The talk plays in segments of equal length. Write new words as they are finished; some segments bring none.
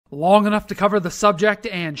Long enough to cover the subject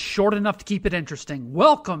and short enough to keep it interesting.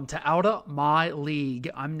 Welcome to Outta My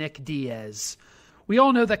League. I'm Nick Diaz. We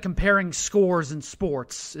all know that comparing scores in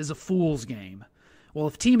sports is a fool's game. Well,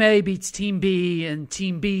 if Team A beats Team B and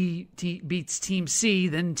Team B beats Team C,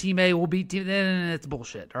 then Team A will beat Team... It's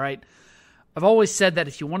bullshit, all right? I've always said that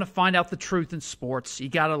if you want to find out the truth in sports, you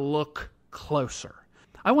got to look closer.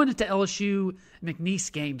 I went into LSU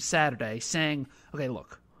McNeese game Saturday saying, okay,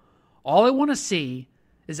 look, all I want to see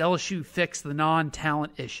is LSU fix the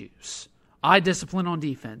non-talent issues. Eye discipline on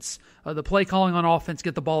defense. The play calling on offense,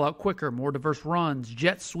 get the ball out quicker, more diverse runs,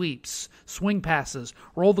 jet sweeps, swing passes,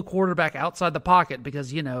 roll the quarterback outside the pocket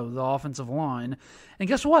because, the offensive line. And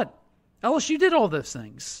guess what? LSU did all those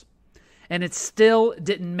things. And it still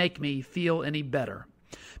didn't make me feel any better.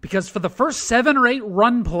 Because for the first 7 or 8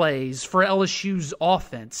 run plays for LSU's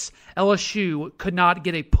offense, LSU could not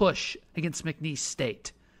get a push against McNeese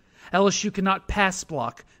State. LSU cannot pass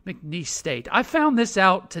block McNeese State. I found this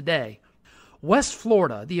out today. West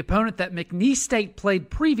Florida, the opponent that McNeese State played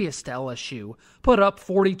previous to LSU, put up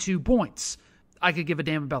 42 points. I could give a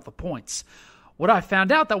damn about the points. What I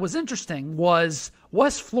found out that was interesting was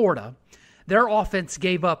West Florida, their offense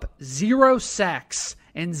gave up 0 sacks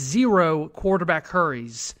and 0 quarterback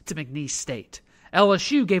hurries to McNeese State.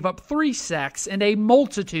 LSU gave up 3 sacks and a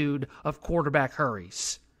multitude of quarterback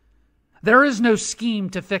hurries. There is no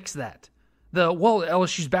scheme to fix that.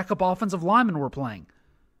 LSU's backup offensive linemen were playing.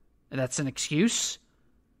 That's an excuse.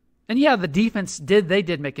 And yeah, the defense did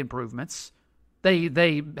make improvements.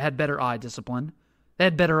 They had better eye discipline. They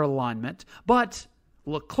had better alignment. But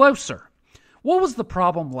look closer. What was the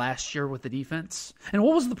problem last year with the defense? And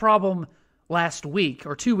what was the problem last week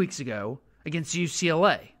or 2 weeks ago against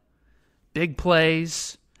UCLA? Big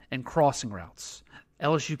plays and crossing routes.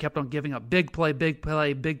 LSU kept on giving up big play,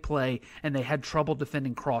 and they had trouble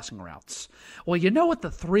defending crossing routes. Well, you know what the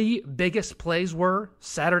 3 biggest plays were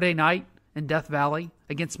Saturday night in Death Valley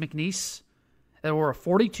against McNeese? There were a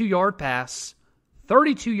 42-yard pass,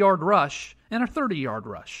 32-yard rush, and a 30-yard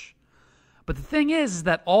rush. But the thing is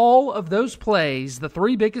that all of those plays, the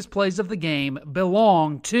 3 biggest plays of the game,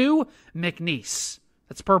 belong to McNeese.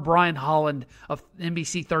 That's per Brian Holland of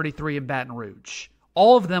NBC 33 in Baton Rouge.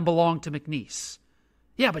 All of them belong to McNeese.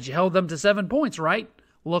 Yeah, but you held them to 7 points, right?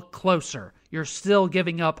 Look closer. You're still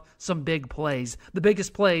giving up some big plays, the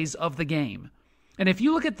biggest plays of the game. And if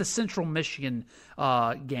you look at the Central Michigan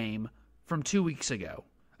game from 2 weeks ago,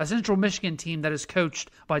 a Central Michigan team that is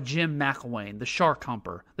coached by Jim McElwain, the shark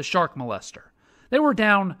humper, the shark molester. They were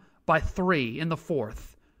down by 3 in the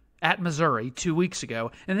 4th at Missouri 2 weeks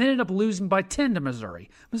ago, and they ended up losing by 10 to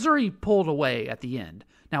Missouri. Missouri pulled away at the end.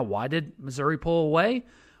 Now, why did Missouri pull away?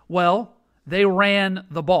 Well, they ran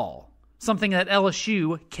the ball, something that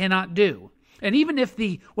LSU cannot do. And even if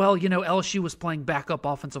LSU was playing backup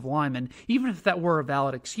offensive linemen, even if that were a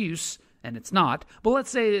valid excuse, and it's not, but let's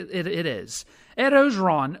say it is. Ed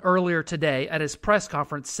Ogeron earlier today at his press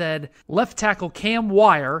conference said left tackle Cam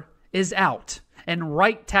Wire is out, and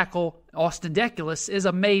right tackle Austin Deculus is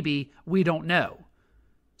a maybe, we don't know.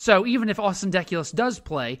 So even if Austin Deculus does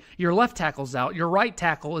play, your left tackle's out, your right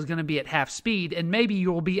tackle is going to be at half speed, and maybe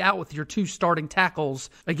you will be out with your 2 starting tackles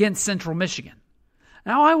against Central Michigan.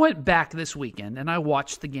 Now, I went back this weekend, and I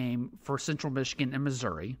watched the game for Central Michigan and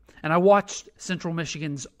Missouri, and I watched Central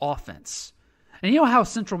Michigan's offense. And you know how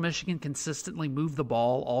Central Michigan consistently moved the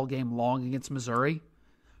ball all game long against Missouri?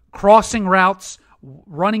 Crossing routes,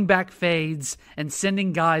 running back fades, and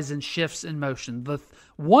sending guys in shifts in motion. The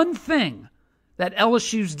one thing that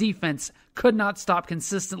LSU's defense could not stop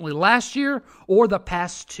consistently last year or the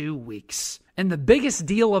past 2 weeks. And the biggest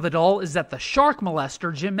deal of it all is that the shark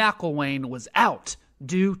molester, Jim McElwain, was out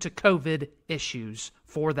due to COVID issues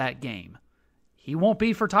for that game. He won't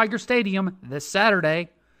be for Tiger Stadium this Saturday.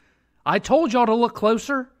 I told y'all to look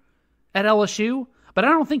closer at LSU, but I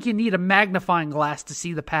don't think you need a magnifying glass to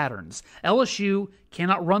see the patterns. LSU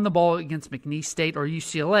cannot run the ball against McNeese State or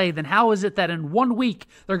UCLA, then how is it that in 1 week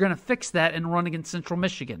they're going to fix that and run against Central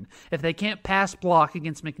Michigan? If they can't pass block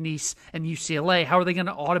against McNeese and UCLA, how are they going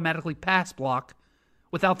to automatically pass block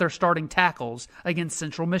without their starting tackles against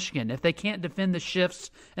Central Michigan? If they can't defend the shifts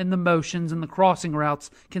and the motions and the crossing routes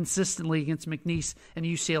consistently against McNeese and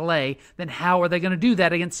UCLA, then how are they going to do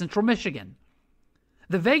that against Central Michigan?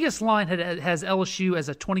 The Vegas line has LSU as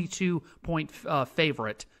a 22-point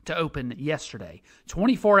favorite to open yesterday.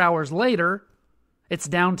 24 hours later, it's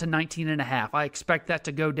down to 19.5. I expect that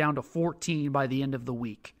to go down to 14 by the end of the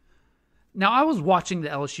week. Now, I was watching the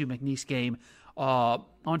LSU McNeese game on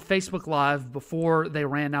Facebook Live before they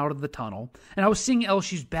ran out of the tunnel, and I was seeing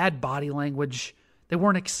LSU's bad body language. They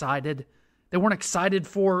weren't excited. They weren't excited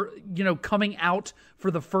for, coming out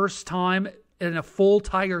for the first time in a full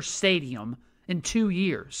Tiger Stadium in 2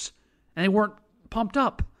 years. And they weren't pumped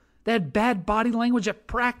up. They had bad body language at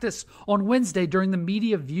practice on Wednesday during the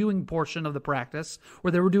media viewing portion of the practice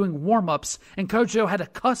where they were doing warm-ups, and Coach O had to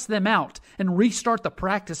cuss them out and restart the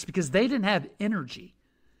practice because they didn't have energy.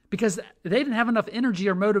 Because they didn't have enough energy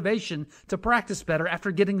or motivation to practice better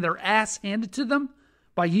after getting their ass handed to them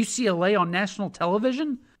by UCLA on national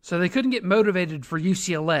television. So they couldn't get motivated for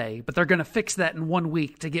UCLA, but they're going to fix that in 1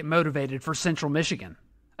 week to get motivated for Central Michigan.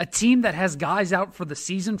 A team that has guys out for the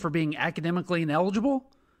season for being academically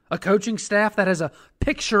ineligible? A coaching staff that has a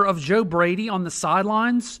picture of Joe Brady on the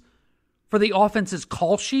sidelines for the offense's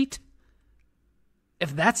call sheet?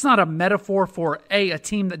 If that's not a metaphor for A, a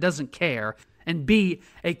team that doesn't care, and B,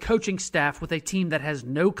 a coaching staff with a team that has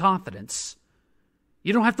no confidence,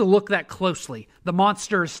 you don't have to look that closely. The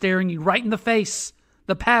monster is staring you right in the face.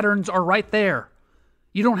 The patterns are right there.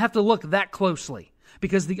 You don't have to look that closely,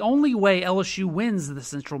 because the only way LSU wins the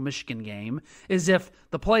Central Michigan game is if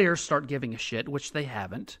the players start giving a shit, which they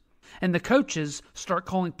haven't, and the coaches start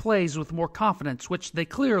calling plays with more confidence, which they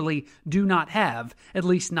clearly do not have, at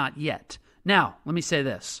least not yet. Now, let me say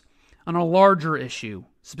this. On a larger issue,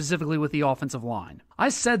 specifically with the offensive line, I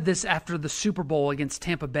said this after the Super Bowl against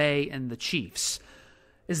Tampa Bay and the Chiefs,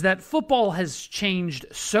 is that football has changed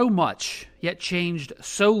so much, yet changed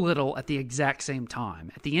so little at the exact same time.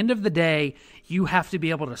 At the end of the day, you have to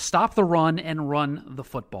be able to stop the run and run the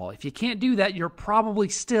football. If you can't do that, you're probably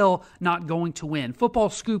still not going to win. Football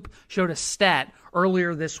Scoop showed a stat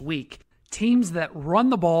earlier this week. Teams that run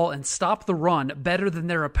the ball and stop the run better than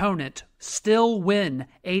their opponent still win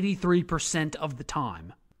 83% of the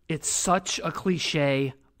time. It's such a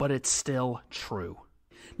cliche, but it's still true.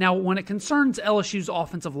 Now, when it concerns LSU's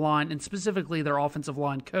offensive line, and specifically their offensive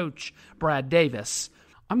line coach, Brad Davis,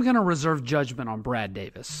 I'm going to reserve judgment on Brad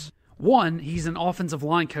Davis. One, he's an offensive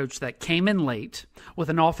line coach that came in late with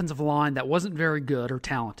an offensive line that wasn't very good or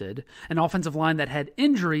talented, an offensive line that had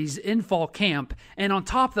injuries in fall camp, and on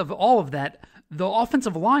top of all of that, the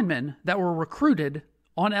offensive linemen that were recruited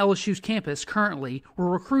on LSU's campus currently were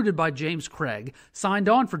recruited by James Craig, signed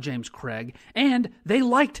on for James Craig, and they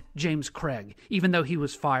liked James Craig, even though he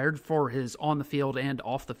was fired for his on-the-field and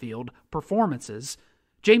off-the-field performances.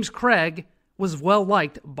 James Craig was well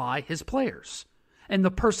liked by his players. And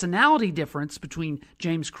the personality difference between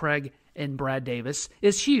James Craig and Brad Davis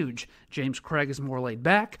is huge. James Craig is more laid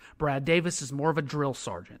back. Brad Davis is more of a drill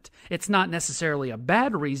sergeant. It's not necessarily a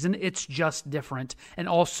bad reason. It's just different. And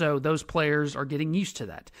also, those players are getting used to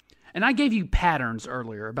that. And I gave you patterns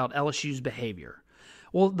earlier about LSU's behavior.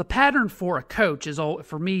 Well, the pattern for a coach is,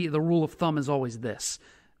 for me, the rule of thumb is always this.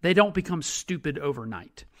 They don't become stupid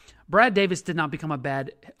overnight. Brad Davis did not become a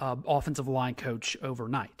bad offensive line coach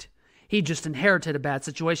overnight. He just inherited a bad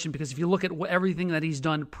situation because if you look at everything that he's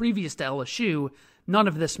done previous to LSU, none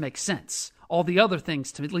of this makes sense. All the other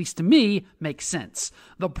things, at least to me, make sense.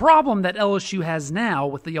 The problem that LSU has now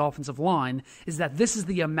with the offensive line is that this is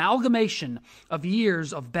the amalgamation of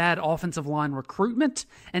years of bad offensive line recruitment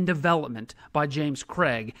and development by James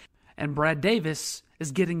Craig, and Brad Davis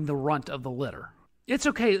is getting the runt of the litter. It's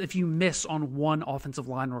okay if you miss on one offensive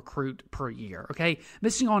line recruit per year, okay?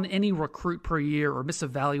 Missing on any recruit per year or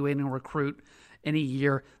misevaluating a recruit any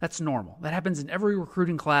year, that's normal. That happens in every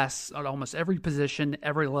recruiting class, at almost every position,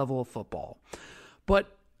 every level of football.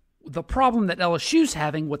 But the problem that LSU's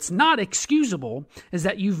having, what's not excusable, is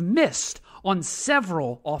that you've missed on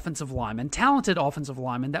several offensive linemen, talented offensive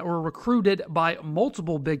linemen that were recruited by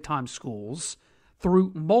multiple big-time schools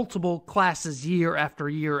through multiple classes year after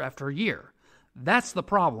year after year. That's the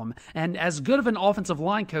problem. And as good of an offensive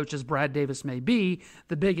line coach as Brad Davis may be,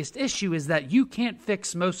 the biggest issue is that you can't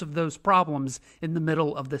fix most of those problems in the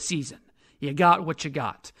middle of the season. You got what you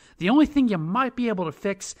got. The only thing you might be able to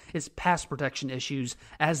fix is pass protection issues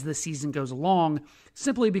as the season goes along,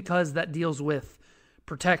 simply because that deals with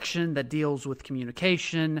protection, that deals with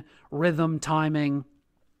communication, rhythm, timing.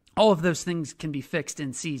 All of those things can be fixed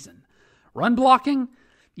in season. Run blocking,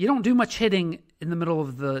 you don't do much hitting in the middle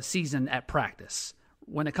of the season at practice.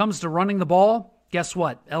 When it comes to running the ball, guess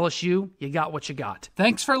what? LSU, you got what you got.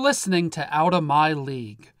 Thanks for listening to Out of My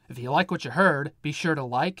League. If you like what you heard, be sure to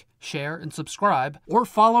like, share, and subscribe, or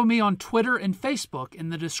follow me on Twitter and Facebook in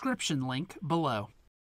the description link below.